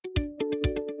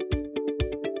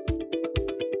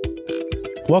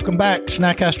Welcome back,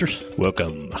 Snackcasters.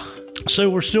 Welcome. So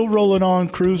we're still rolling on,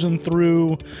 cruising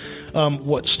through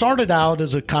what started out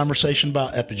as a conversation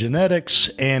about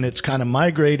epigenetics, and it's kind of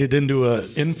migrated into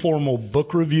an informal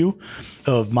book review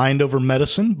of Mind Over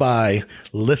Medicine by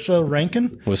Lissa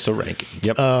Rankin. Lissa Rankin.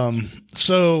 Yep.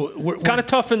 So it's kind of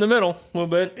tough in the middle a little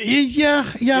bit.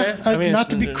 Yeah. I mean, not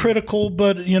to be critical,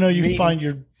 but you can find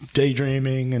your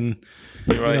daydreaming and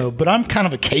but I'm kind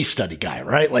of a case study guy,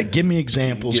 right? Like, give me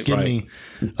examples, me.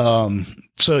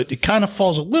 So it kind of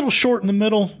falls a little short in the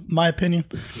middle, my opinion.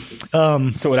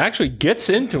 So it actually gets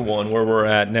into one where we're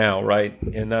at now, right?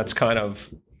 And that's kind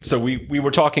of so we were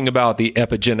talking about the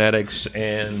epigenetics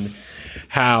and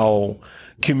how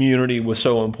community was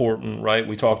so important, right?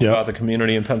 We talked about the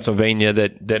community in Pennsylvania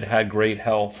that had great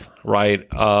health, right?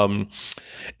 And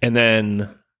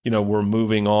then we're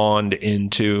moving on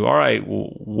into, all right,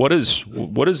 what does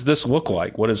this look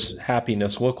like? What does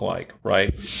happiness look like,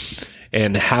 right?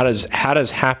 And how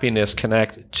does happiness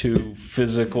connect to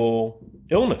physical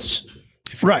illness?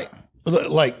 Right.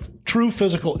 Like true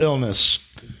physical illness.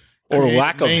 Or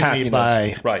lack of happiness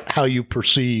by how you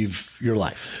perceive your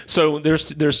life. So there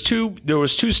was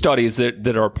two studies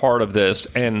that are part of this,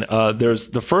 and there's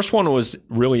the first one was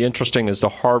really interesting is the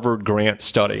Harvard Grant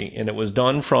study, and it was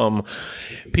done from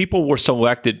people were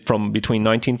selected from between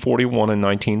 1941 and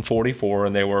 1944,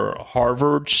 and they were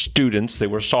Harvard students, they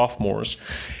were sophomores,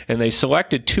 and they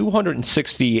selected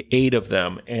 268 of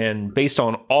them, and based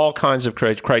on all kinds of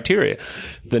criteria.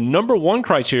 The number one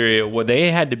criteria was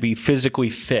they had to be physically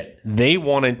fit. They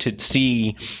wanted to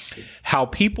see how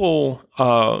people,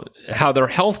 how their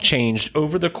health changed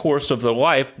over the course of their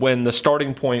life when the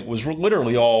starting point was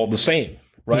literally all the same,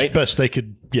 right? As best they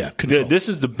could, control. This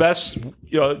is the best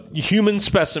human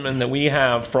specimen that we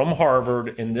have from Harvard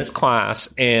in this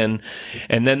class, and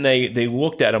then they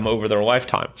looked at them over their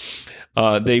lifetime.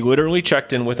 They literally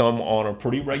checked in with them on a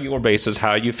pretty regular basis.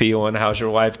 How you feeling? How's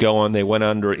your life going? They went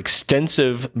under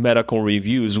extensive medical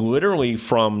reviews, literally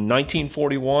from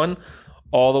 1941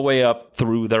 all the way up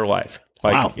through their life.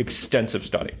 Extensive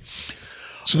study.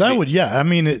 So that would, I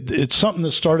mean, it's something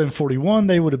that started in 41.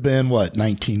 They would have been,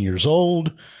 19 years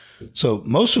old. So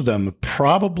most of them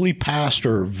probably passed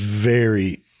or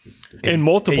very and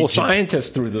multiple agent. Scientists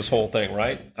through this whole thing,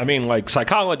 right? I mean, like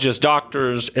psychologists,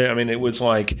 doctors. I mean, it was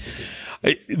like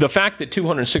the fact that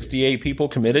 268 people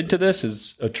committed to this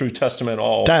is a true testament.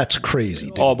 That's crazy,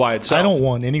 dude. All by itself. I don't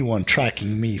want anyone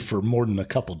tracking me for more than a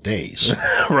couple days.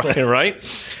 Right.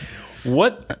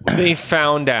 What they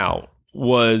found out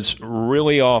was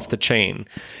really off the chain.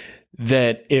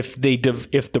 That if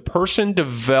the person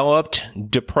developed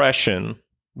depression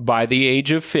by the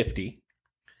age of 50.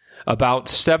 About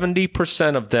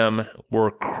 70% of them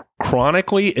were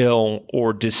chronically ill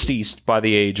or deceased by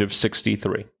the age of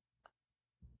 63.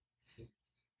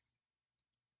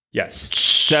 Yes,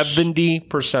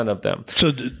 70% of them.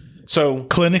 So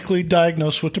clinically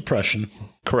diagnosed with depression.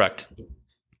 Correct.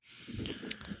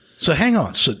 So hang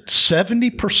on. So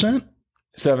 70%?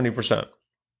 70%.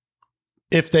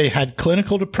 If they had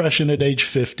clinical depression at age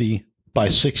 50, by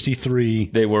 63,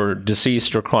 they were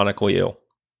deceased or chronically ill.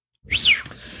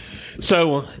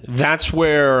 So that's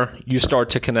where you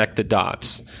start to connect the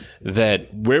dots.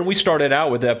 That where we started out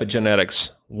with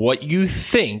epigenetics, what you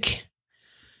think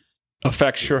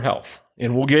affects your health.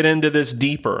 And we'll get into this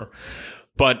deeper.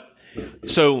 But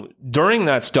so during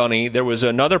that study, there was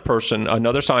another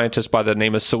scientist by the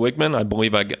name of Seligman. I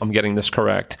believe I'm getting this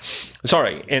correct.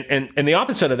 Sorry. And the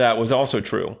opposite of that was also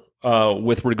true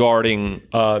with regarding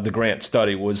the Grant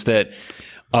study was that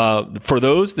for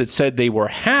those that said they were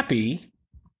happy,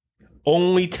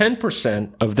 only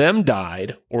 10% of them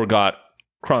died or got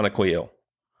chronically ill.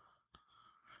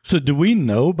 So do we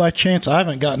know by chance, I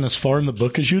haven't gotten as far in the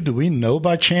book as you, do we know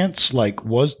by chance,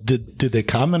 did they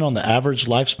comment on the average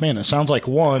lifespan? It sounds like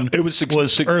one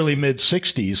was early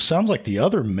mid-60s. Sounds like the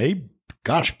other pushing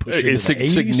it's the 80s.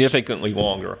 Significantly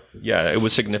longer. Yeah, it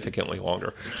was significantly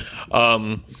longer.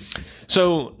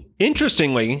 So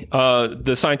interestingly,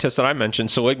 the scientist that I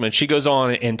mentioned, Seligman, she goes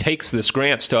on and takes this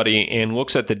Grant study and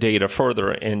looks at the data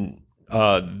further, and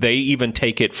they even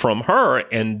take it from her,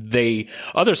 and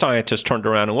other scientists turned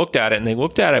around and looked at it, and they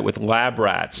looked at it with lab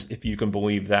rats, if you can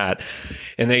believe that.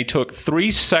 And they took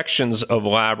 3 sections of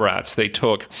lab rats. They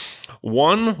took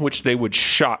one which they would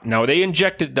shock. Now, they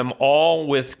injected them all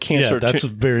with cancer. Yeah, that's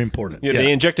very important. Yeah,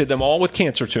 they injected them all with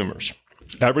cancer tumors.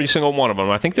 Every single one of them.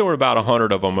 I think there were about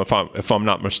 100 of them, if I'm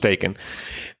not mistaken.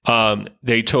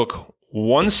 They took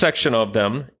one section of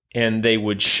them, and they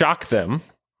would shock them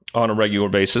on a regular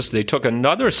basis. They took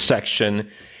another section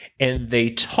and they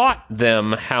taught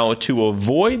them how to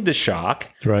avoid the shock.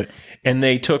 Right. And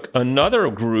they took another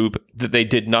group that they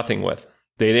did nothing with.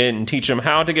 They didn't teach them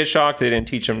how to get shocked. They didn't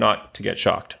teach them not to get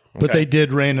shocked. Okay? But they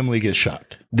did randomly get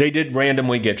shocked. They did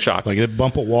randomly get shocked. Like they'd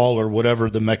bump a wall or whatever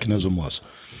the mechanism was.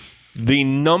 The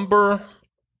number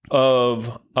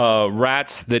of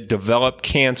rats that developed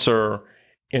cancer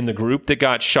in the group that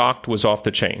got shocked was off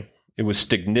the chain. It was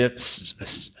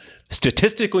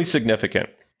statistically significant,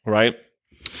 right?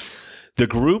 The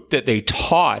group that they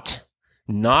taught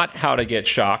not how to get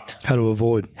shocked, how to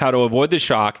avoid the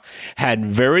shock, had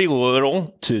very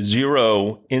little to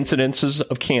zero incidences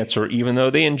of cancer, even though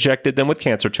they injected them with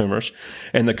cancer tumors.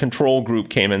 And the control group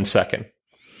came in second,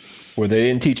 where they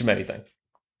didn't teach them anything.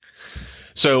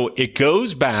 So it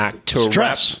goes back to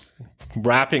stress.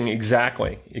 Wrapping,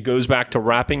 exactly. It goes back to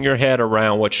wrapping your head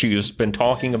around what she's been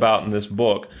talking about in this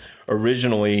book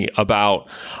originally about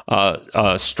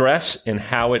stress and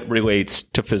how it relates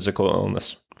to physical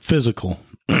illness. Physical,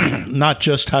 not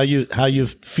just how you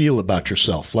feel about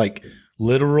yourself, like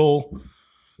literal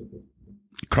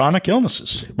chronic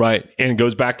illnesses. Right. And it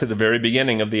goes back to the very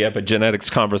beginning of the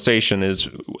epigenetics conversation is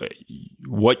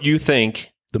what you think.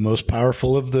 The most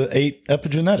powerful of the 8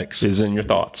 epigenetics is in your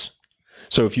thoughts.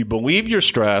 So if you believe you're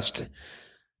stressed,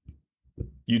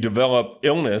 you develop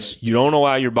illness, you don't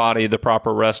allow your body the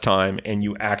proper rest time, and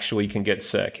you actually can get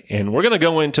sick. And we're going to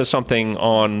go into something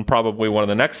on probably one of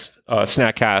the next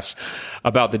Snackcasts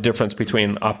about the difference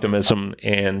between optimism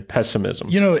and pessimism.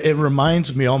 You know, it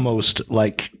reminds me almost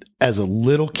like as a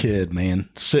little kid, man,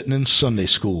 sitting in Sunday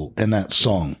school and that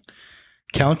song,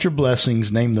 count your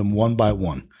blessings, name them one by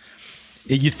one.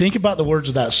 You think about the words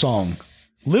of that song,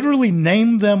 literally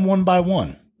name them one by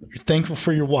one. You're thankful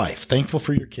for your wife, thankful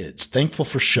for your kids, thankful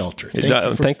for shelter.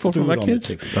 Thankful for my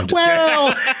kids?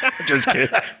 Well, just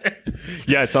kidding.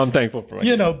 Yes, I'm thankful for my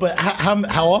kids. But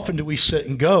how often do we sit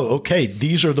and go, okay,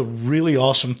 these are the really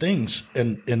awesome things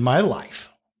in my life?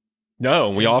 No,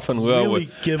 we often will.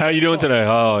 Really how are you doing today?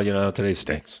 Oh, today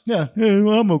stinks. Yeah,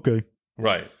 I'm okay.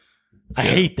 Right. I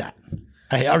hate that.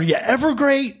 Are you ever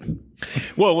great?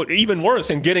 Well, even worse,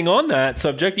 and getting on that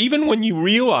subject, even when you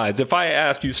realize, if I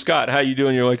ask you, Scott, how you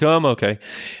doing? You're like, oh, I'm okay.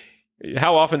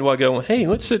 How often do I go, hey,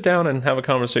 let's sit down and have a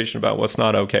conversation about what's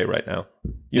not okay right now?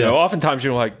 You know, oftentimes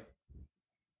you're like,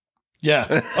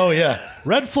 yeah. Oh, yeah.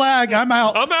 Red flag. I'm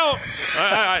out. I'm out.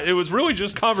 It was really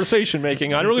just conversation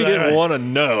making. I really didn't want to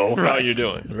know how you're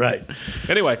doing. Right.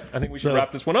 Anyway, I think we should wrap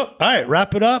this one up. All right.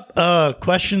 Wrap it up.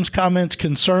 Questions, comments,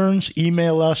 concerns,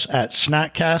 email us at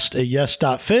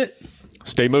snackcast@yes.fit.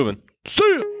 Stay moving. See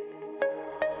you.